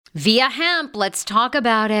Via Hemp, let's talk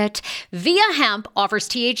about it. Via Hemp offers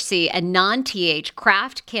THC and non-TH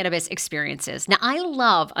craft cannabis experiences. Now, I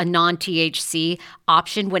love a non-THC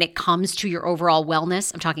option when it comes to your overall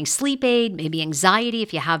wellness. I'm talking sleep aid, maybe anxiety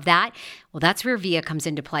if you have that. Well, that's where Via comes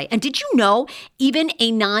into play. And did you know even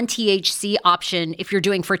a non-THC option, if you're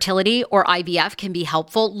doing fertility or IVF, can be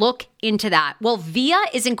helpful? Look into that. Well, Via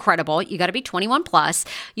is incredible. You got to be 21 plus.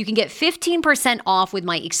 You can get 15% off with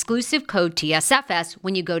my exclusive code TSFS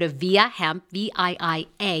when you go to Via Hemp,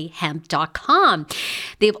 VIIA hemp.com.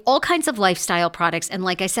 They have all kinds of lifestyle products. And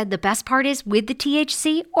like I said, the best part is with the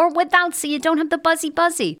THC or without, so you don't have the buzzy.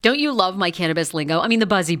 Don't you love my cannabis lingo? I mean, the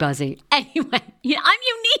buzzy. Anyway, I'm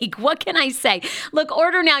unique. What can I say? Look,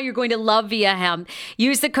 order now. You're going to love Via Hemp.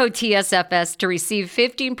 Use the code TSFS to receive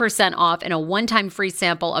 15% off and a one-time free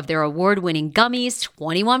sample of their award-winning gummies,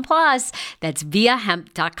 21 plus. That's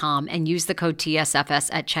viahemp.com, and use the code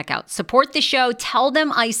TSFS at checkout. Support the show. Tell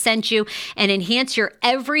them I sent you and enhance your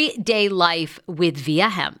everyday life with Via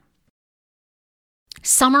Hemp.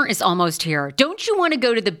 Summer is almost here. Don't you want to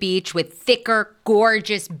go to the beach with thicker,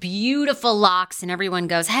 gorgeous, beautiful locks and everyone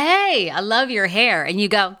goes, "Hey, I love your hair." And you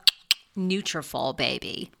go, "Nutrafol,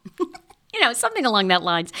 baby." Something along that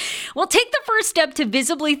lines. Well, take the first step to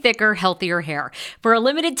visibly thicker, healthier hair. For a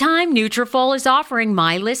limited time, Nutrafol is offering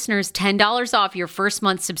my listeners $10 off your first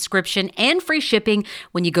month subscription and free shipping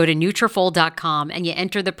when you go to Nutrafol.com and you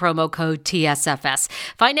enter the promo code TSFS.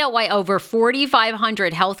 Find out why over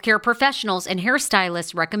 4,500 healthcare professionals and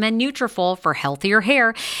hairstylists recommend Nutrafol for healthier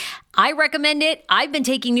hair. I recommend it. I've been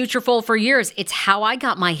taking Nutrafol for years. It's how I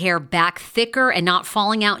got my hair back thicker and not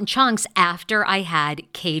falling out in chunks after I had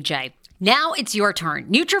KJ. Now it's your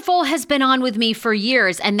turn. Nutrafol has been on with me for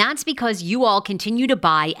years, and that's because you all continue to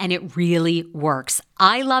buy, and it really works.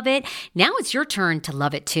 I love it. Now it's your turn to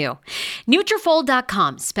love it too.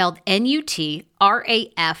 Nutrafol.com, spelled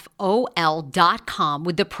Nutrafol.com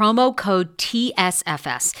with the promo code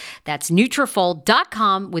TSFS. That's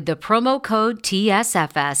Nutrafol.com with the promo code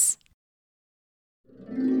TSFS.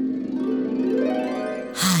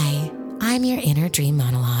 Hi, I'm your inner dream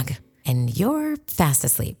monologue. And you're fast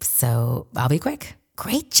asleep, so I'll be quick.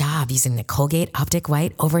 Great job using the Colgate Optic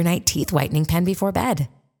White Overnight Teeth Whitening Pen before bed.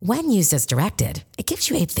 When used as directed, it gives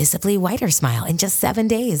you a visibly whiter smile in just 7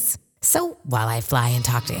 days. So while I fly and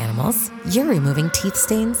talk to animals, you're removing teeth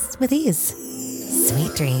stains with ease.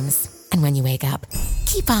 Sweet dreams. And when you wake up,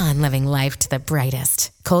 keep on living life to the brightest.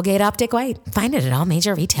 Colgate Optic White. Find it at all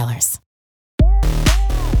major retailers.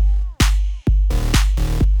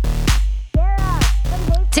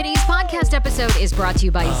 Today's podcast episode is brought to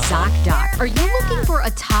you by ZocDoc. Are you looking for a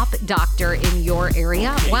top doctor in your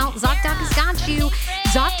area? Well, ZocDoc has got you.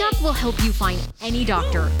 ZocDoc will help you find any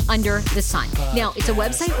doctor under the sun. Now, it's a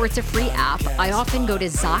website or it's a free app. I often go to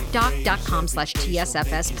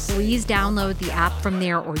ZocDoc.com/TSFS. Please download the app from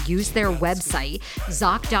there or use their website,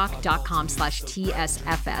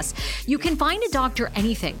 ZocDoc.com/TSFS. You can find a doctor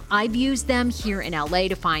anything. I've used them here in LA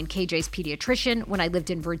to find KJ's pediatrician. When I lived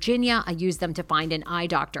in Virginia, I used them to find an eye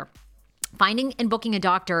doctor. Finding and booking a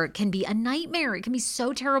doctor can be a nightmare. It can be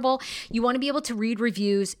so terrible. You want to be able to read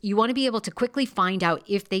reviews. You want to be able to quickly find out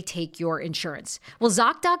if they take your insurance. Well,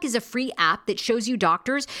 ZocDoc is a free app that shows you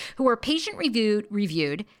doctors who are patient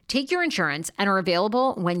reviewed, take your insurance, and are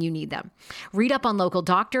available when you need them. Read up on local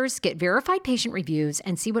doctors, get verified patient reviews,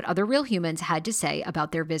 and see what other real humans had to say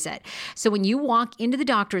about their visit. So when you walk into the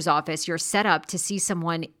doctor's office, you're set up to see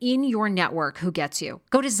someone in your network who gets you.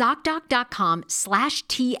 Go to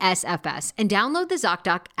ZocDoc.com/TSFS and download the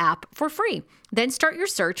ZocDoc app for free. Then start your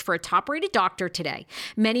search for a top-rated doctor today.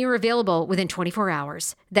 Many are available within 24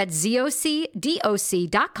 hours. That's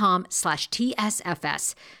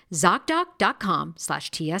ZocDoc.com/TSFS.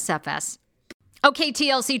 ZocDoc.com/TSFS. Okay,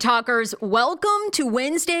 TLC talkers, welcome to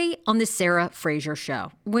Wednesday on the Sarah Fraser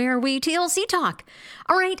Show, where we TLC talk.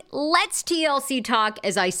 All right, let's TLC talk,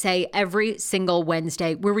 as I say every single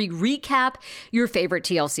Wednesday, where we recap your favorite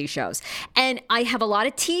TLC shows. And I have a lot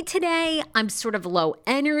of tea today. I'm sort of low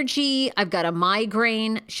energy. I've got a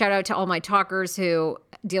migraine. Shout out to all my talkers who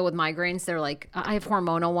deal with migraines. They're like, I have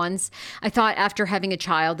hormonal ones. I thought after having a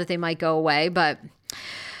child that they might go away, but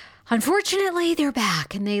unfortunately, they're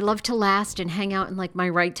back, and they love to last and hang out in like my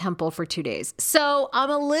right temple for 2 days. So I'm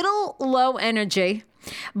a little low energy,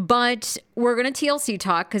 but we're going to TLC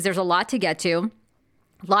talk because there's a lot to get to.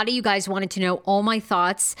 A lot of you guys wanted to know all my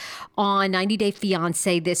thoughts on 90 Day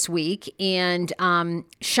Fiance this week and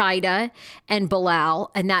Shida and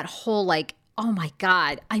Bilal and that whole like, oh my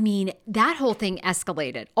God. I mean, that whole thing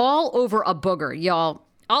escalated all over a booger, y'all,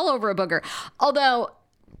 all over a booger. Although,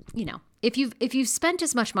 you know, if you've spent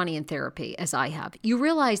as much money in therapy as I have, you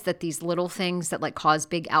realize that these little things that like cause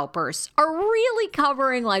big outbursts are really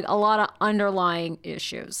covering like a lot of underlying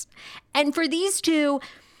issues. And for these two,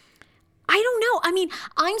 I don't know. I mean,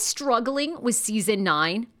 I'm struggling with season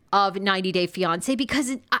 9 of 90 Day Fiancé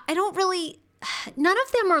because I don't really, none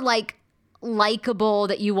of them are like likable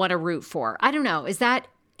that you want to root for. I don't know.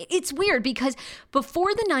 It's weird because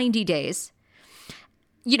before the 90 days,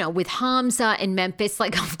 you know, with Hamza and Memphis,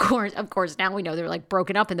 like, of course, now we know they're like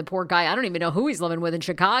broken up and the poor guy, I don't even know who he's living with in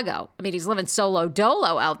Chicago. I mean, he's living solo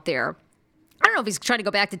dolo out there. I don't know if he's trying to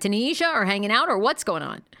go back to Tunisia or hanging out or what's going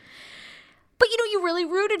on. But, you know, you really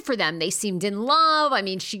rooted for them. They seemed in love. I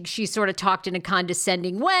mean, she sort of talked in a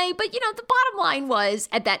condescending way. But, you know, the bottom line was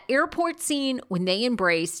at that airport scene when they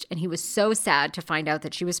embraced and he was so sad to find out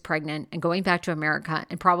that she was pregnant and going back to America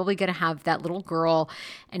and probably going to have that little girl.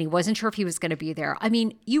 And he wasn't sure if he was going to be there. I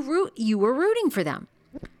mean, you were rooting for them.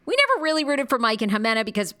 We never really rooted for Mike and Jimena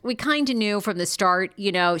because we kind of knew from the start,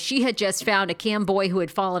 you know, she had just found a cam boy who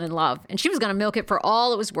had fallen in love and she was going to milk it for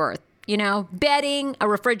all it was worth. You know, bedding, a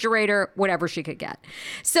refrigerator, whatever she could get.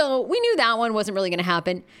 So we knew that one wasn't really going to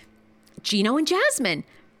happen. Gino and Jasmine.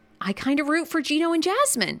 I kind of root for Gino and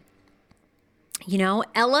Jasmine. You know,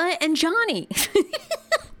 Ella and Johnny.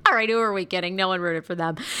 All right, who are we kidding? No one rooted for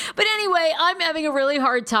them. But anyway, I'm having a really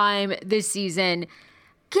hard time this season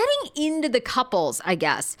getting into the couples, I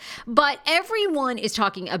guess. But everyone is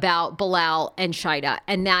talking about Bilal and Shaida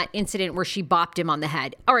and that incident where she bopped him on the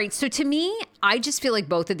head. All right, so to me, I just feel like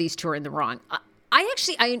both of these two are in the wrong.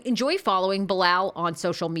 I enjoy following Bilal on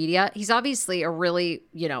social media. He's obviously a really,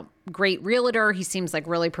 you know, great realtor. He seems like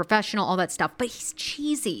really professional, all that stuff. But he's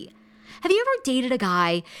cheesy. Have you ever dated a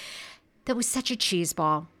guy that was such a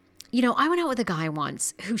cheeseball? You know, I went out with a guy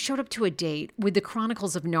once who showed up to a date with the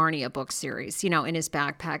Chronicles of Narnia book series, you know, in his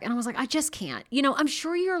backpack. And I was like, I just can't. You know, I'm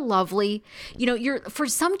sure you're lovely. You know, you're for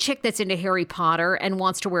some chick that's into Harry Potter and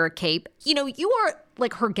wants to wear a cape, you know, you are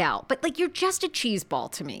like her gal. But like, you're just a cheeseball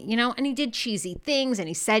to me, you know? And he did cheesy things and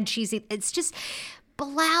he said cheesy. It's just,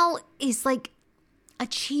 Bilal is like a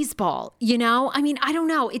cheeseball, you know? I mean, I don't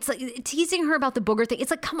know. It's like teasing her about the booger thing.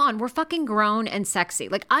 It's like, come on, we're fucking grown and sexy.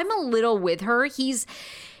 Like, I'm a little with her. He's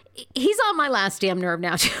on my last damn nerve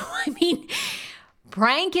now too. I mean,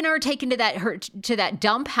 pranking her, taking to that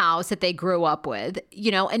dump house that they grew up with,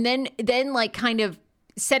 you know, and then like kind of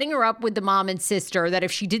setting her up with the mom and sister that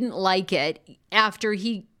if she didn't like it after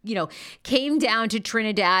he, you know, came down to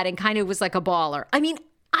Trinidad and kind of was like a baller. I mean,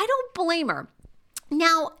 I don't blame her.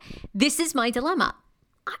 Now, this is my dilemma.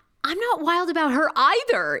 I'm not wild about her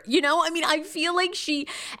either. You know, I mean, I feel like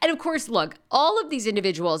and of course, look, all of these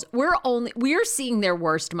individuals, we're seeing their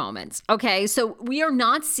worst moments. Okay. So we are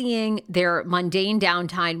not seeing their mundane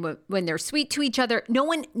downtime when they're sweet to each other. No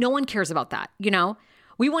one cares about that. You know,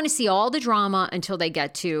 we want to see all the drama until they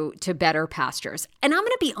get to better pastures. And I'm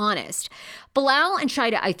going to be honest, Bilal and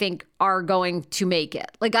Shaida, I think, are going to make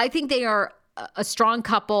it. Like, I think they are a strong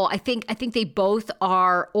couple. I think they both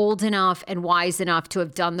are old enough and wise enough to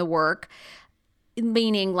have done the work,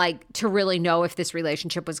 meaning like to really know if this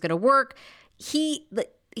relationship was going to work. He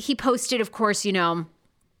posted, of course, you know,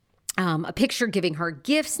 a picture giving her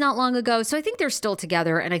gifts not long ago. So I think they're still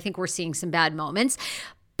together and I think we're seeing some bad moments.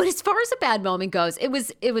 But as far as a bad moment goes, it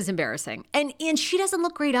was embarrassing. And she doesn't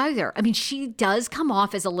look great either. I mean, she does come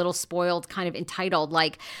off as a little spoiled, kind of entitled,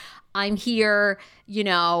 like, I'm here, you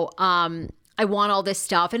know, I want all this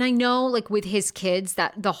stuff. And I know like with his kids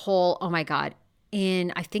that the whole, oh my God,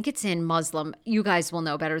 I think it's in Muslim, you guys will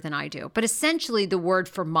know better than I do. But essentially the word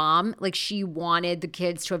for mom, like she wanted the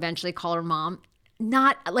kids to eventually call her mom.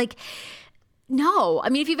 Not like, no. I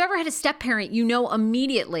mean, if you've ever had a step parent, you know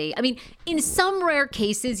immediately. I mean, in some rare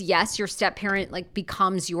cases, yes, your step parent like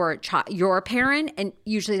becomes your parent. And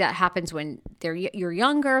usually that happens when you're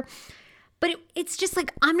younger. But it's just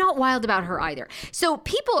like, I'm not wild about her either. So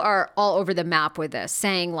people are all over the map with this,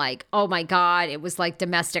 saying like, oh my God, it was like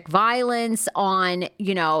domestic violence on,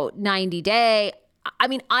 you know, 90 Day. I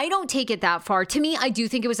mean, I don't take it that far. To me, I do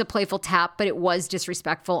think it was a playful tap, but it was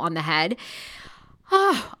disrespectful on the head.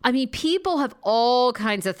 Oh, I mean, people have all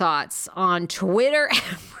kinds of thoughts on Twitter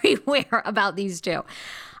everywhere about these two.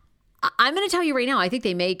 I'm going to tell you right now, I think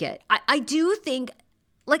they make it. I do think,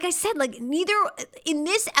 like I said, like neither in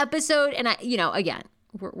this episode, and you know, again,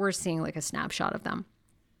 we're seeing like a snapshot of them.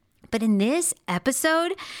 But in this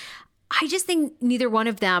episode, I just think neither one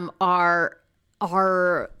of them are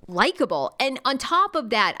likable. And on top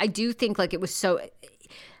of that, I do think like it was so...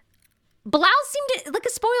 Bilal seemed like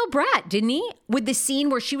a spoiled brat, didn't he? With the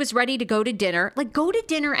scene where she was ready to go to dinner. Like, go to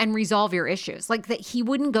dinner and resolve your issues. Like that he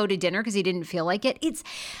wouldn't go to dinner because he didn't feel like it.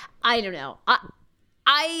 I don't know.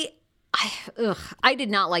 I did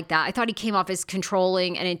not like that. I thought he came off as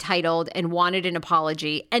controlling and entitled and wanted an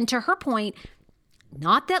apology. And to her point,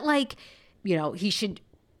 not that he should,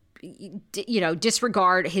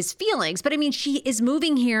 disregard his feelings. But I mean, she is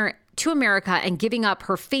moving here to America and giving up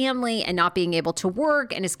her family and not being able to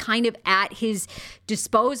work and is kind of at his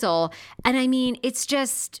disposal. And I mean, it's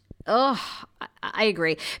just, I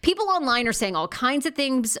agree. People online are saying all kinds of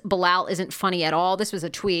things. Bilal isn't funny at all. This was a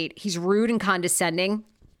tweet. He's rude and condescending.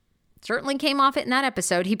 Certainly came off it in that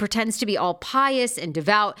episode. He pretends to be all pious and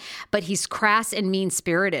devout, but he's crass and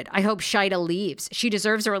mean-spirited. I hope Shaida leaves. She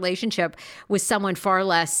deserves a relationship with someone far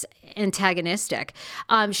less antagonistic.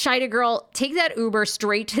 Shaida girl, take that Uber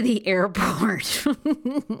straight to the airport.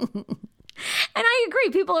 And I agree.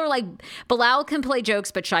 People are like, Bilal can play jokes,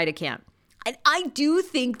 but Shaida can't. And I do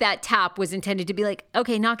think that tap was intended to be like,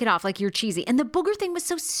 okay, knock it off, like you're cheesy. And the booger thing was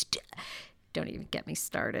so don't even get me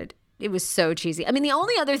started. It was so cheesy. I mean, the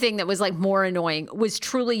only other thing that was like more annoying was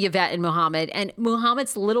truly Yvette and Muhammad. And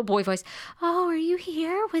Muhammad's little boy voice, oh, are you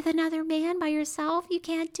here with another man by yourself? You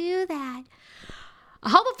can't do that.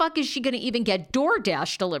 How the fuck is she going to even get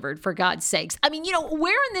DoorDash delivered, for God's sakes? I mean,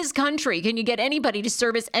 where in this country can you get anybody to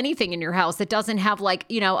service anything in your house that doesn't have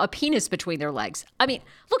a penis between their legs? I mean,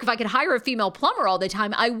 look, if I could hire a female plumber all the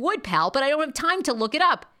time, I would, pal, but I don't have time to look it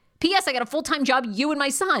up. P.S. I got a full-time job, you and my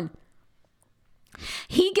son.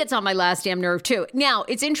 He gets on my last damn nerve too. Now,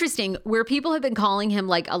 it's interesting where people have been calling him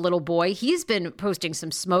like a little boy. He's been posting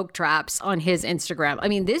some smoke traps on his Instagram. I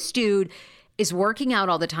mean, this dude is working out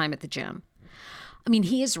all the time at the gym. I mean,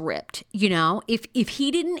 he is ripped, If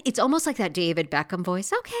he didn't, it's almost like that David Beckham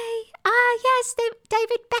voice. Okay, yes,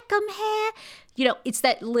 David Beckham here.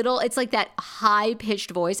 It's like that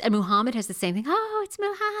high-pitched voice. And Muhammad has the same thing. Oh, it's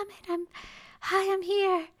Muhammad. I'm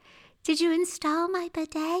here. Did you install my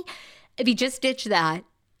bidet? If he just ditched that,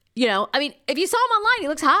 if you saw him online, he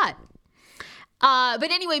looks hot.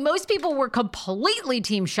 But anyway, most people were completely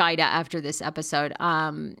Team Shaida after this episode.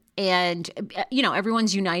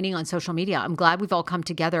 Everyone's uniting on social media. I'm glad we've all come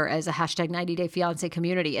together as a hashtag 90-day fiance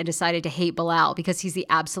community and decided to hate Bilal because he's the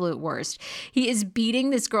absolute worst. He is beating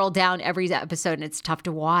this girl down every episode and it's tough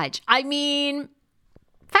to watch. I mean,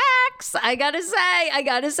 facts, I gotta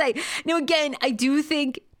say. Now, again, I do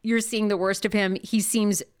think you're seeing the worst of him. He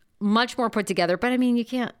seems much more put together, but I mean, you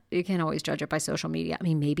can't always judge it by social media. I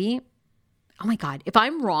mean, maybe, oh my God, if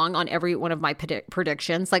I'm wrong on every one of my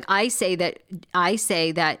predictions, like I say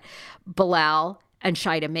that Bilal and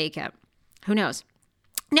Shaida make it. Who knows?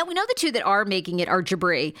 Now, we know the two that are making it are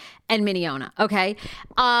Jabri and Mignogna, okay?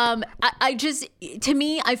 To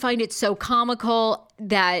me, I find it so comical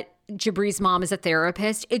that Jabri's mom is a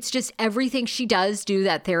therapist. It's just everything she does do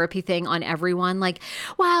that therapy thing on everyone. Like,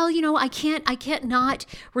 well, I can't not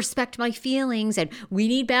respect my feelings and we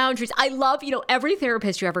need boundaries. I love, every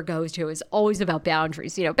therapist you ever goes to is always about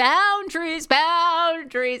boundaries, boundaries.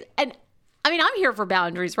 And I mean, I'm here for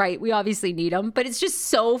boundaries, right? We obviously need them, but it's just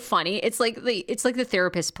so funny. It's like the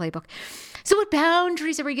therapist playbook. So what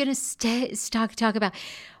boundaries are we going to talk about?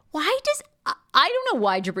 I don't know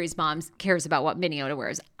why Jabri's mom cares about what Mignogna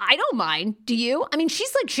wears. I don't mind. Do you? I mean,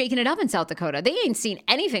 she's like shaking it up in South Dakota. They ain't seen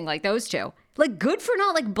anything like those two. Like, good for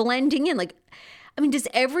not like blending in. Like, I mean, does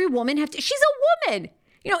every woman have to? She's a woman.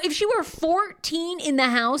 If she were 14 in the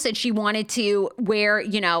house and she wanted to wear,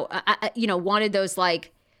 wanted those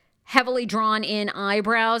like heavily drawn in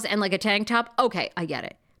eyebrows and like a tank top. Okay, I get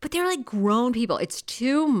it. But they're like grown people. It's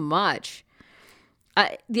too much.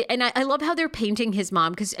 And I love how they're painting his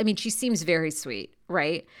mom because, I mean, she seems very sweet,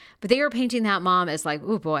 right? But they are painting that mom as like,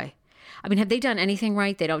 oh boy. I mean, have they done anything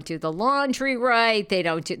right? They don't do the laundry right. They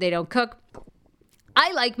don't cook.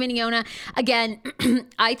 I like Mignogna. Again,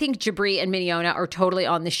 I think Jabri and Mignogna are totally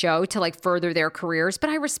on the show to like further their careers, but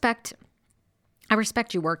I respect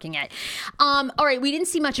you working it. All right, we didn't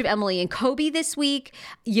see much of Emily and Kobe this week.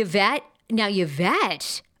 Yvette,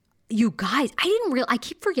 you guys, I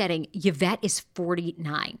keep forgetting Yvette is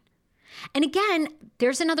 49. And again,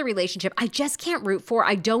 there's another relationship I just can't root for.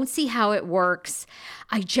 I don't see how it works.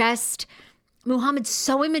 Muhammad's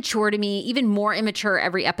so immature to me, even more immature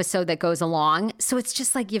every episode that goes along. So it's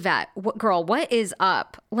just like, Yvette, what is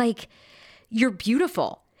up? Like, you're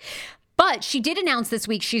beautiful. But she did announce this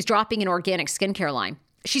week she's dropping an organic skincare line.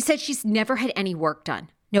 She said she's never had any work done.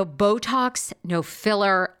 No Botox, no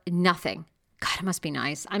filler, nothing. God, it must be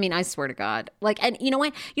nice. I mean, I swear to God. Like, and you know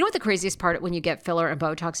what the craziest part when you get filler and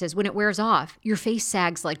Botox is when it wears off, your face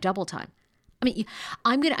sags like double time. I mean,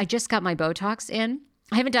 I just got my Botox in.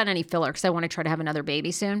 I haven't done any filler because I want to try to have another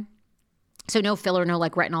baby soon. So no filler, no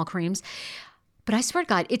like retinol creams. But I swear to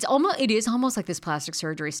God, it is almost like this plastic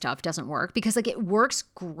surgery stuff doesn't work, because like it works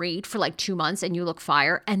great for like 2 months and you look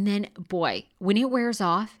fire. And then boy, when it wears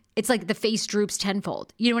off, it's like the face droops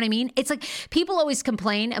tenfold. You know what I mean? It's like people always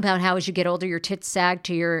complain about how as you get older, your tits sag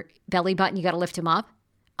to your belly button. You got to lift them up.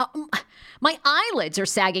 My eyelids are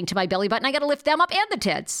sagging to my belly button. I got to lift them up and the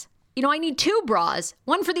tits. You know, I need 2 bras,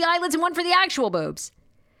 one for the eyelids and one for the actual boobs.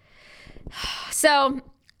 So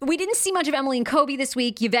we didn't see much of Emily and Kobe this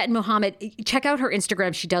week. Yvette and Muhammad, check out her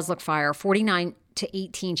Instagram. She does look fire. 49 to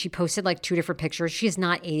 18. She posted like 2 different pictures. She has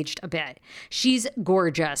not aged a bit. She's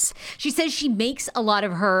gorgeous. She says she makes a lot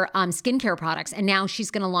of her skincare products, and now she's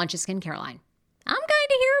going to launch a skincare line. I'm kind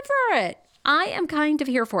of here for it. I am kind of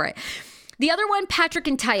here for it. The other one, Patrick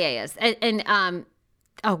and Thais.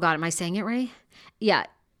 Oh God, am I saying it right? Yeah,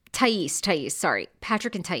 Thais, sorry.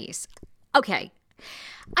 Patrick and Thais. Okay.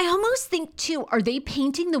 I almost think too, are they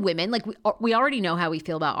painting the women? Like we already know how we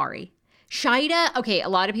feel about Ari. Shida, okay, a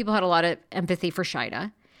lot of people had a lot of empathy for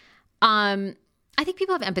Shida. I think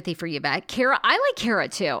people have empathy for Yvette. Kara, I like Kara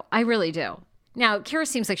too. I really do. Now, Kara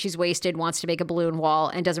seems like she's wasted, wants to make a balloon wall,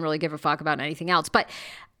 and doesn't really give a fuck about anything else. But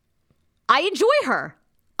I enjoy her.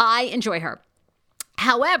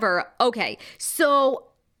 However, okay, so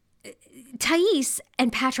Thais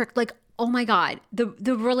and Patrick, like, oh my God,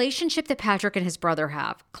 the relationship that Patrick and his brother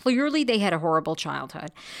have, clearly they had a horrible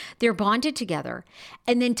childhood. They're bonded together.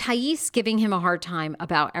 And then Thais giving him a hard time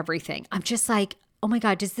about everything. I'm just like, oh my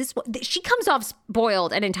God, she comes off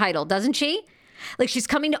spoiled and entitled, doesn't she? Like she's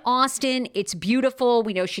coming to Austin. It's beautiful.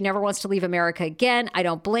 We know she never wants to leave America again. I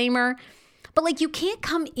don't blame her. But like, you can't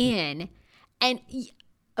come in and,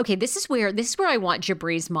 okay, this is where I want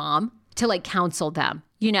Jabri's mom to like counsel them.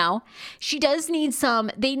 You know, they need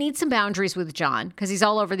some boundaries with John because he's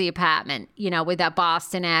all over the apartment, you know, with that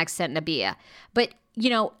Boston accent and Nabia. But,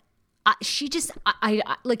 you know, I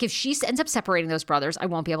like if she ends up separating those brothers, I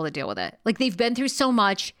won't be able to deal with it. Like they've been through so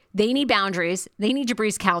much. They need boundaries. They need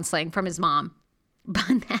Jabri's counseling from his mom.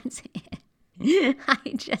 But that's it.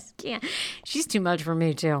 I just can't. She's too much for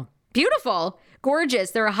me too. Beautiful,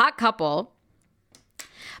 gorgeous. They're a hot couple.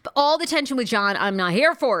 But all the tension with John, I'm not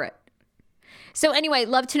here for it. So anyway,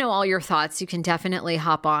 love to know all your thoughts. You can definitely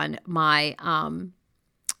hop on my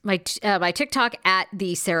my TikTok at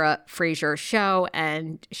the Sarah Fraser Show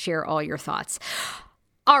and share all your thoughts.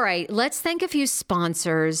 All right, let's thank a few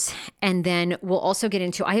sponsors, and then we'll also get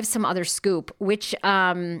into. I have some other scoop, which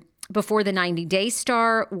before the 90-day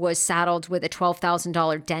star was saddled with a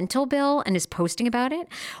 $12,000 dental bill and is posting about it.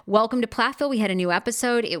 Welcome to Plathville. We had a new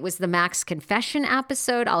episode. It was the Max Confession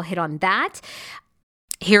episode. I'll hit on that.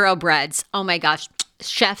 Hero Breads. Oh my gosh.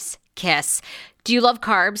 Chef's kiss. Do you love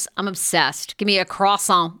carbs? I'm obsessed. Give me a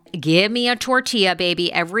croissant. Give me a tortilla,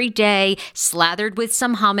 baby, every day, slathered with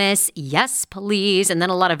some hummus. Yes, please. And then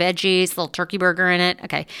a lot of veggies, a little turkey burger in it.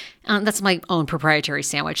 Okay. That's my own proprietary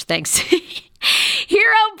sandwich. Thanks.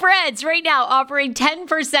 Hero Breads right now offering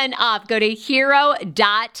 10% off. Go to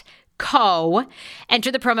hero.co.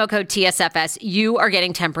 Enter the promo code TSFS. You are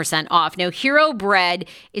getting 10% off. Now, Hero Bread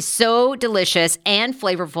is so delicious and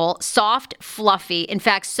flavorful, soft, fluffy. In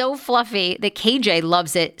fact, so fluffy that KJ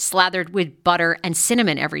loves it slathered with butter and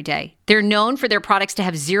cinnamon every day. They're known for their products to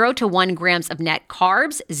have 0 to 1 grams of net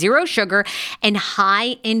carbs, 0 sugar, and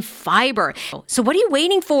high in fiber. So what are you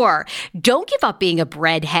waiting for? Don't give up being a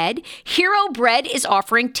breadhead. Hero Bread is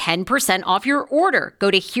offering 10% off your order.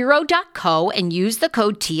 Go to hero.co and use the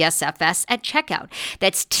code TSFS at checkout.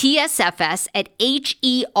 That's TSFS at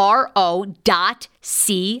HERO.CO.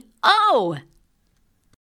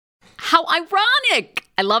 How ironic.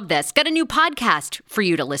 I love this. Got a new podcast for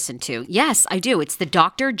you to listen to. Yes, I do. It's the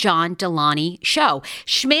Dr. John Delaney Show.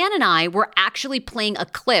 Schman and I were actually playing a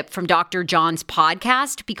clip from Dr. John's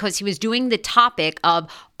podcast because he was doing the topic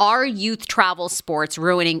of are youth travel sports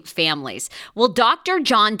ruining families? Well, Dr.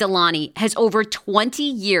 John Delaney has over 20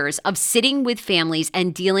 years of sitting with families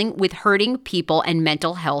and dealing with hurting people and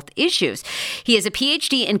mental health issues. He has a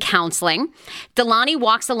PhD in counseling. Delaney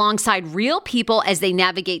walks alongside real people as they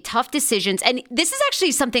navigate tough decisions. And this is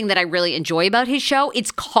actually something that I really enjoy about his show. It's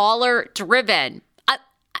caller driven.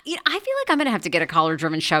 I feel like I'm going to have to get a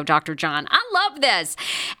caller-driven show, Dr. John. I love this.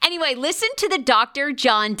 Anyway, listen to the Dr.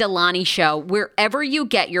 John Delaney Show wherever you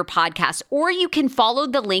get your podcasts, or you can follow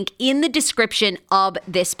the link in the description of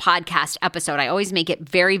this podcast episode. I always make it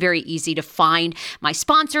very, very easy to find my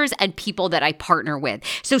sponsors and people that I partner with.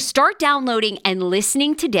 So start downloading and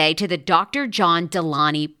listening today to the Dr. John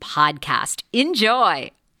Delaney podcast. Enjoy.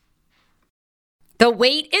 The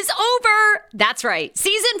wait is over. That's right.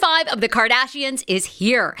 Season 5 of The Kardashians is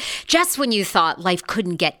here. Just when you thought life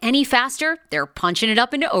couldn't get any faster, they're punching it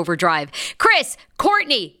up into overdrive. Kris,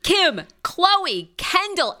 Kourtney, Kim, Khloe,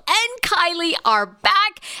 Kendall, and Kylie are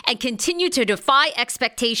back and continue to defy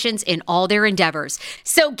expectations in all their endeavors.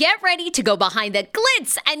 So get ready to go behind the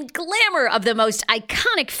glitz and glamour of the most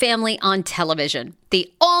iconic family on television.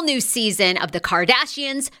 The all-new season of The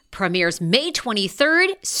Kardashians premieres May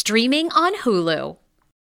 23rd, streaming on Hulu.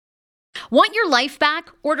 Want your life back?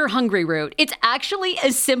 Order Hungry Root. It's actually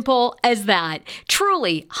as simple as that.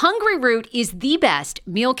 Truly, Hungry Root is the best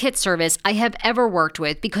meal kit service I have ever worked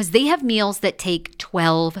with because they have meals that take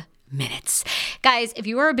 12 minutes. Guys, if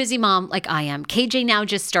you are a busy mom like I am, KJ now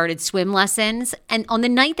just started swim lessons. And on the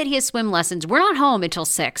night that he has swim lessons, we're not home until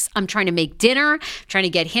 6. I'm trying to make dinner, trying to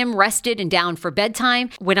get him rested and down for bedtime.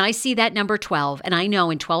 When I see that number 12, and I know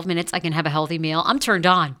in 12 minutes I can have a healthy meal, I'm turned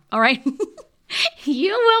on. All right.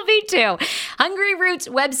 You will be too. Hungry Root's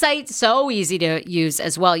website, so easy to use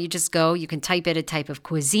as well. You just go, you can type in a type of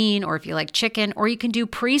cuisine, or if you like chicken, or you can do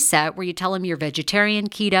preset where you tell them you're vegetarian,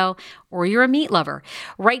 keto, or you're a meat lover.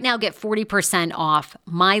 Right now, get 40% off.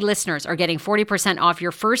 My listeners are getting 40% off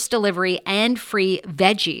your first delivery and free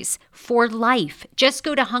veggies for life. Just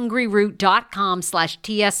go to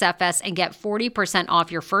hungryroot.com/TSFS and get 40%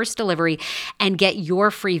 off your first delivery and get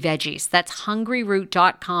your free veggies. That's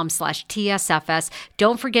hungryroot.com/TSFS.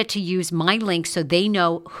 Don't forget to use my link so they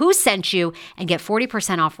know who sent you and get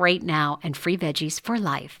 40% off right now and free veggies for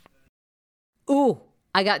life. Ooh.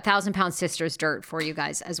 I got 1,000-pound sisters dirt for you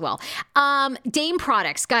guys as well. Dame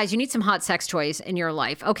Products. Guys, you need some hot sex toys in your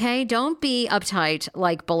life, okay? Don't be uptight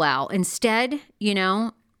like Bilal. Instead,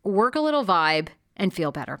 work a little vibe and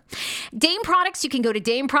feel better. Dame Products, you can go to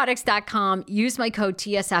dameproducts.com, use my code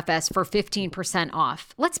TSFS for 15%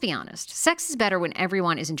 off. Let's be honest, sex is better when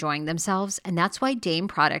everyone is enjoying themselves, and that's why Dame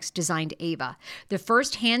Products designed Ava, the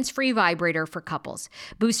first hands-free vibrator for couples.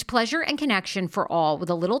 Boost pleasure and connection for all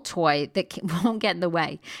with a little toy that won't get in the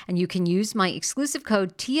way. And you can use my exclusive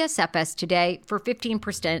code TSFS today for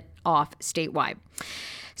 15% off statewide.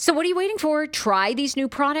 So what are you waiting for? Try these new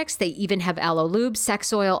products. They even have aloe lube,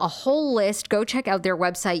 sex oil, a whole list. Go check out their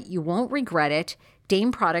website. You won't regret it.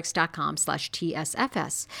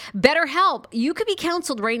 DameProducts.com/TSFS. BetterHelp. You could be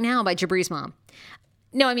counseled right now by Jabri's mom.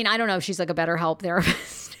 No, I don't know if she's like a BetterHelp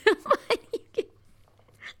therapist.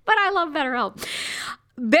 But I love BetterHelp.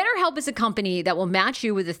 BetterHelp is a company that will match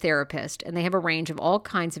you with a therapist, and they have a range of all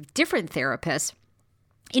kinds of different therapists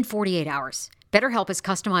in 48 hours. BetterHelp is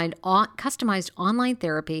customized online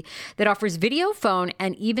therapy that offers video, phone,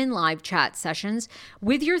 and even live chat sessions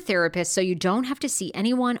with your therapist so you don't have to see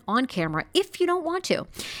anyone on camera if you don't want to.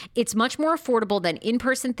 It's much more affordable than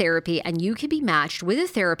in-person therapy, and you can be matched with a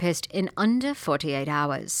therapist in under 48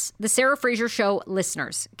 hours. The Sarah Fraser Show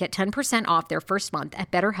listeners get 10% off their first month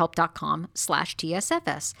at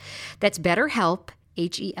betterhelp.com/TSFS. That's BetterHelp,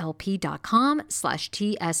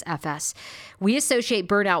 HELP.com/TSFS. We associate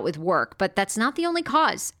burnout with work, but that's not the only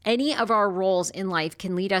cause. Any of our roles in life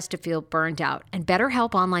can lead us to feel burned out, and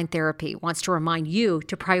BetterHelp Online Therapy wants to remind you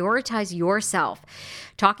to prioritize yourself.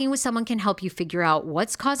 Talking with someone can help you figure out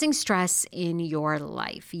what's causing stress in your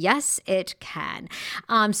life. Yes, it can.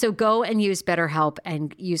 So go and use BetterHelp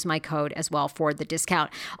and use my code as well for the discount.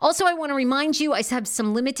 Also, I want to remind you, I have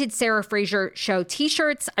some limited Sarah Fraser Show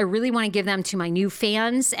t-shirts. I really want to give them to my new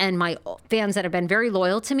fans and my fans that have been very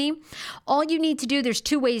loyal to me. All you need to do, there's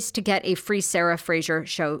 2 ways to get a free Sarah Fraser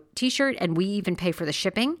Show t-shirt, and we even pay for the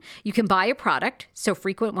shipping. You can buy a product. So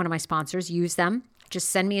Frequent, one of my sponsors, use them. Just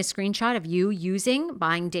send me a screenshot of you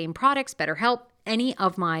buying Dame Products, BetterHelp, any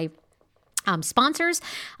of my sponsors.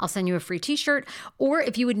 I'll send you a free t-shirt. Or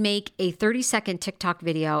if you would make a 30-second TikTok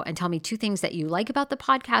video and tell me 2 things that you like about the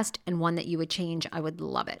podcast and 1 that you would change, I would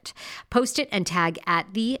love it. Post it and tag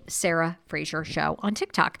at the Sarah Fraser Show on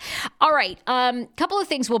TikTok. All right. Couple of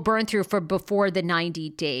things we'll burn through for before the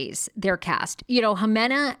 90 days. Their cast.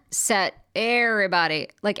 Jimena set everybody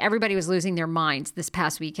was losing their minds this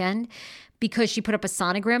past weekend because she put up a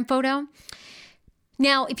sonogram photo.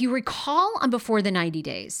 Now, if you recall on Before the 90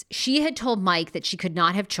 Days, she had told Mike that she could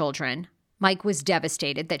not have children. Mike was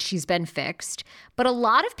devastated that she's been fixed. But a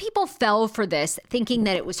lot of people fell for this, thinking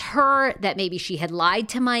that it was her, that maybe she had lied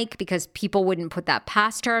to Mike because people wouldn't put that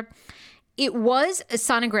past her. It was a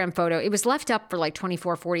sonogram photo. It was left up for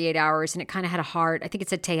 24, 48 hours, and it kind of had a heart. I think it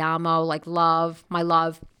said te amo, like love, my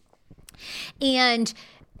love. And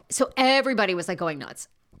so everybody was going nuts.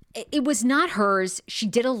 It was not hers. She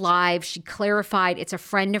did a live. She clarified it's a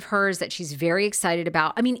friend of hers that she's very excited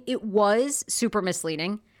about. It was super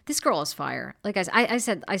misleading. This girl is fire. Like I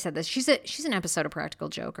said this. She's an episode of Practical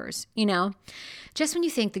Jokers. Just when you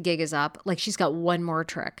think the gig is up, like she's got one more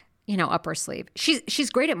trick, up her sleeve. She's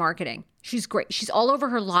great at marketing. She's great. She's all over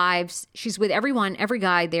her lives. She's with everyone, every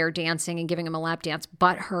guy there dancing and giving him a lap dance,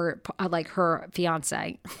 but her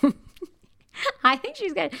fiance. I think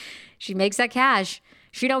she's good. She makes that cash.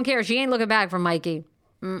 She don't care. She ain't looking back from Mikey.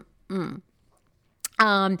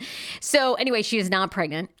 So anyway, she is not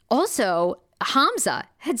pregnant. Also, Hamza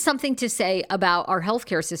had something to say about our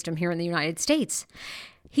healthcare system here in the United States.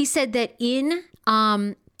 He said that in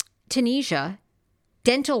Tunisia,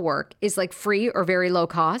 dental work is like free or very low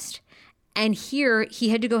cost. And here he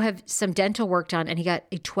had to go have some dental work done and he got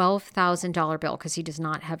a $12,000 bill because he does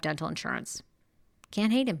not have dental insurance.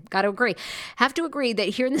 Can't hate him. Got to agree. Have to agree that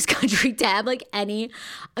here in this country to have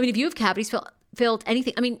if you have cavities filled,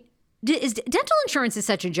 anything. Dental insurance is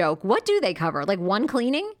such a joke. What do they cover? Like one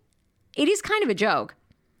cleaning? It is kind of a joke.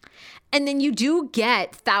 And then you do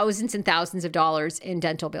get thousands and thousands of dollars in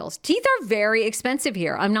dental bills. Teeth are very expensive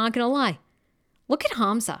here. I'm not going to lie. Look at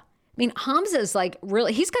Hamza. Hamza is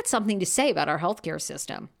he's got something to say about our healthcare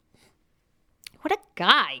system. What a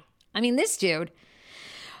guy. This dude.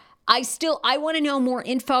 I want to know more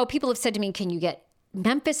info. People have said to me, can you get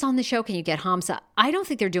Memphis on the show? Can you get Hamza? I don't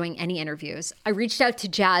think they're doing any interviews. I reached out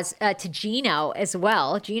to Gino as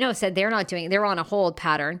well. Gino said they're on a hold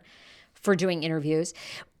pattern for doing interviews.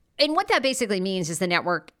 And what that basically means is the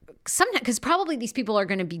network, because probably these people are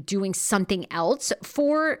going to be doing something else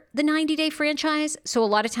for the 90-day franchise. So a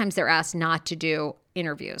lot of times they're asked not to do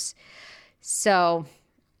interviews. So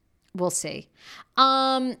we'll see.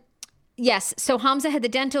 Yes. So Hamza had the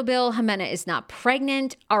dental bill. Jimena is not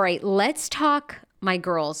pregnant. All right. Let's talk my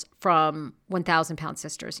girls from 1,000 Pound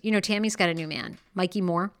Sisters. Tammy's got a new man, Mikey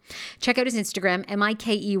Moore. Check out his Instagram,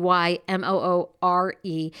 MikeyMoore.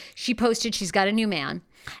 She posted she's got a new man.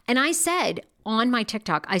 And I said on my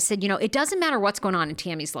TikTok, it doesn't matter what's going on in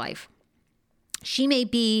Tammy's life. She may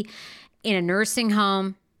be in a nursing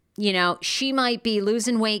home. She might be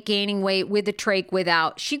losing weight, gaining weight with the trach,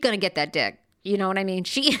 without. She's going to get that dick. You know what I mean?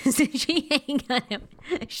 She is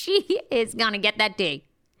going to get that dick.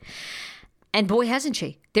 And boy, hasn't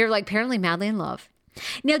she. They're apparently madly in love.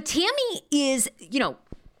 Now, Tammy is,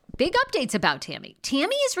 big updates about Tammy.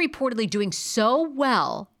 Tammy is reportedly doing so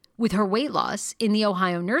well with her weight loss in the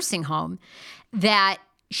Ohio nursing home that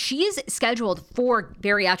she is scheduled for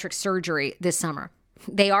bariatric surgery this summer.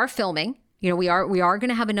 They are filming. We are going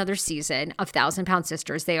to have another season of 1,000 Pound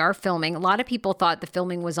Sisters. They are filming. A lot of people thought the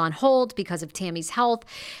filming was on hold because of Tammy's health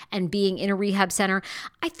and being in a rehab center.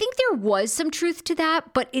 I think there was some truth to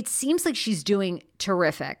that, but it seems like she's doing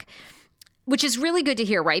terrific, which is really good to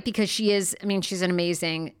hear, right? Because she's an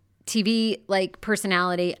amazing TV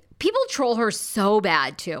personality. People troll her so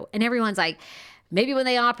bad too. And everyone's like, maybe when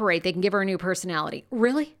they operate, they can give her a new personality.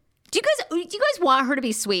 Really? Do you guys want her to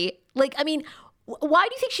be sweet? Why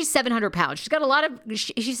do you think she's 700 pounds? She's got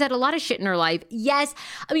she's had a lot of shit in her life. Yes.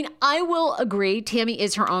 I will agree. Tammy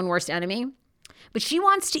is her own worst enemy, but she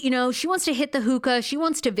wants to, she wants to hit the hookah. She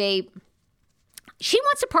wants to vape. She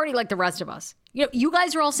wants to party like the rest of us. You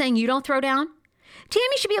guys are all saying you don't throw down.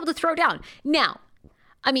 Tammy should be able to throw down. Now,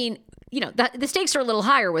 the stakes are a little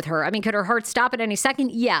higher with her. Could her heart stop at any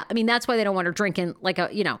second? Yeah. That's why they don't want her drinking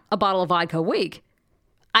a bottle of vodka a week.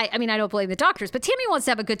 I don't blame the doctors, but Tammy wants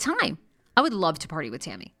to have a good time. I would love to party with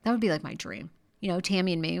Tammy. That would be my dream.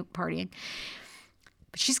 Tammy and me partying.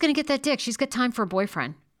 But she's going to get that dick. She's got time for a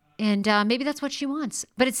boyfriend. And maybe that's what she wants.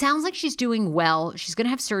 But it sounds like she's doing well. She's going to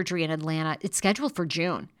have surgery in Atlanta. It's scheduled for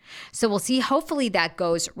June. So we'll see. Hopefully that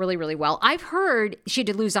goes really, really well. I've heard she had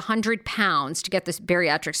to lose 100 pounds to get this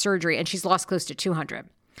bariatric surgery, and she's lost close to 200.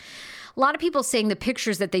 A lot of people saying the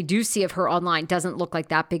pictures that they do see of her online doesn't look like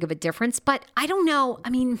that big of a difference. But I don't know.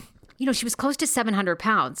 She was close to 700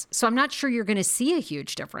 pounds. So I'm not sure you're going to see a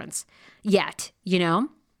huge difference yet,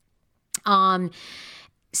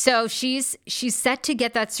 So she's set to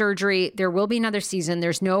get that surgery. There will be another season.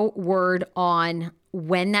 There's no word on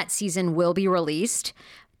when that season will be released,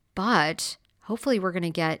 but hopefully we're going to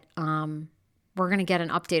get an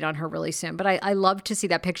update on her really soon. But I love to see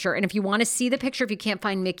that picture. And if you want to see the picture, if you can't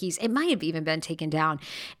find Mickey's, it might have even been taken down.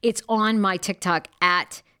 It's on my TikTok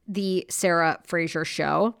at the Sarah Fraser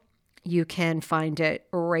Show. You can find it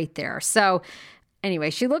right there. So anyway,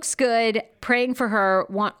 she looks good. Praying for her.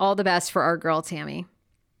 Want all the best for our girl, Tammy.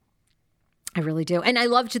 I really do. And I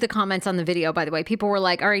loved the comments on the video, by the way. People were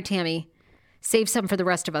like, all right, Tammy, save some for the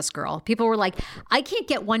rest of us, girl. People were like, I can't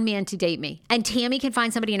get one man to date me. And Tammy can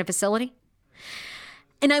find somebody in a facility.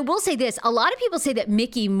 And I will say this, a lot of people say that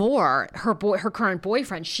Mickey Moore, her current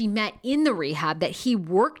boyfriend, she met in the rehab, that he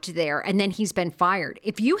worked there and then he's been fired.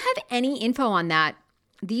 If you have any info on that,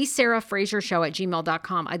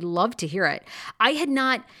 thesarahfrasershow@gmail.com. I'd love to hear it. I hadn't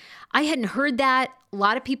heard that. A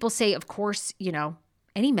lot of people say, of course,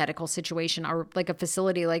 any medical situation or like a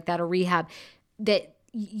facility like that, a rehab, that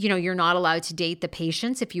you're not allowed to date the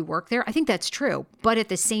patients if you work there. I think that's true. But at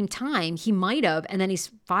the same time, he might have, and then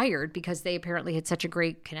he's fired because they apparently had such a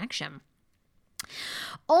great connection.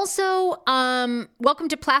 Also, welcome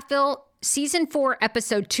to Plathville. Season 4,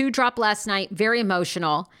 episode 2 dropped last night. Very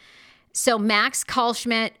emotional. So Max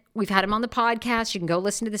Kalschmidt, we've had him on the podcast. You can go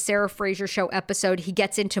listen to the Sarah Fraser Show episode. He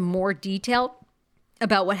gets into more detail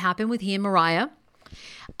about what happened with he and Mariah.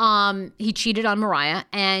 He cheated on Mariah,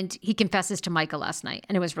 and he confesses to Micah last night,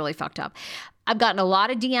 and it was really fucked up. I've gotten a lot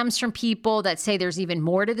of DMs from people that say there's even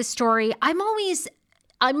more to the story. I'm always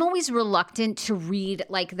reluctant to read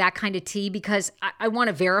like that kind of tea because I want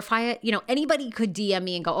to verify it. Anybody could DM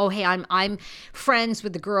me and go, "Oh, hey, I'm friends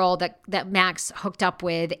with the girl that Max hooked up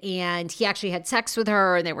with, and he actually had sex with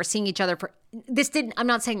her, and they were seeing each other for this." I'm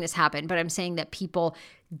not saying this happened, but I'm saying that people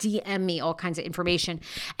DM me all kinds of information,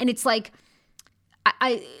 and it's like,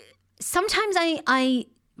 I sometimes I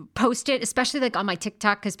post it, especially like on my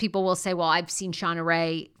TikTok, because people will say, "Well, I've seen Shauna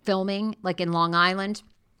Ray filming like in Long Island."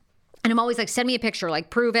 And I'm always like, send me a picture,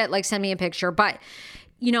 like prove it, like send me a picture. But,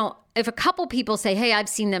 if a couple people say, hey, I've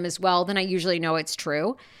seen them as well, then I usually know it's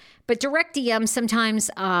true. But direct DM, sometimes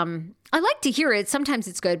I like to hear it. Sometimes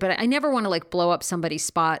it's good, but I never want to like blow up somebody's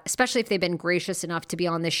spot, especially if they've been gracious enough to be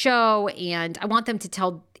on the show. And I want them to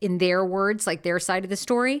tell in their words, like their side of the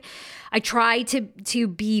story. I try to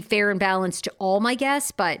be fair and balanced to all my guests,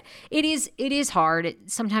 but it is hard.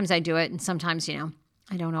 Sometimes I do it, and sometimes, I'm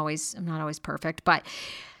not always perfect, but.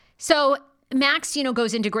 So Max,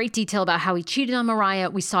 goes into great detail about how he cheated on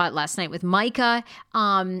Mariah. We saw it last night with Micah.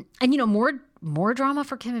 And, more drama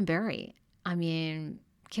for Kim and Barry. I mean,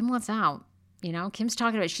 Kim wants out. Kim's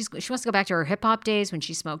talking about, she wants to go back to her hip hop days when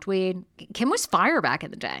she smoked weed. Kim was fire back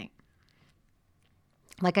in the day.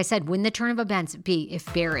 Like I said, when the turn of events be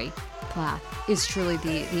if Barry Plath is truly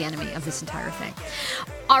the enemy of this entire thing.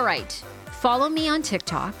 All right. Follow me on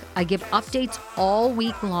TikTok. I give updates all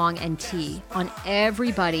week long and tea on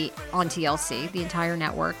everybody on TLC, the entire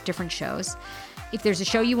network, different shows. If there's a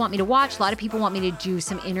show you want me to watch, a lot of people want me to do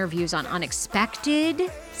some interviews on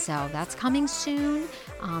Unexpected. So that's coming soon.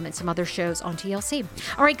 And some other shows on TLC.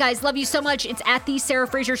 All right, guys. Love you so much. It's at The Sarah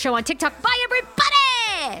Fraser Show on TikTok. Bye, everybody.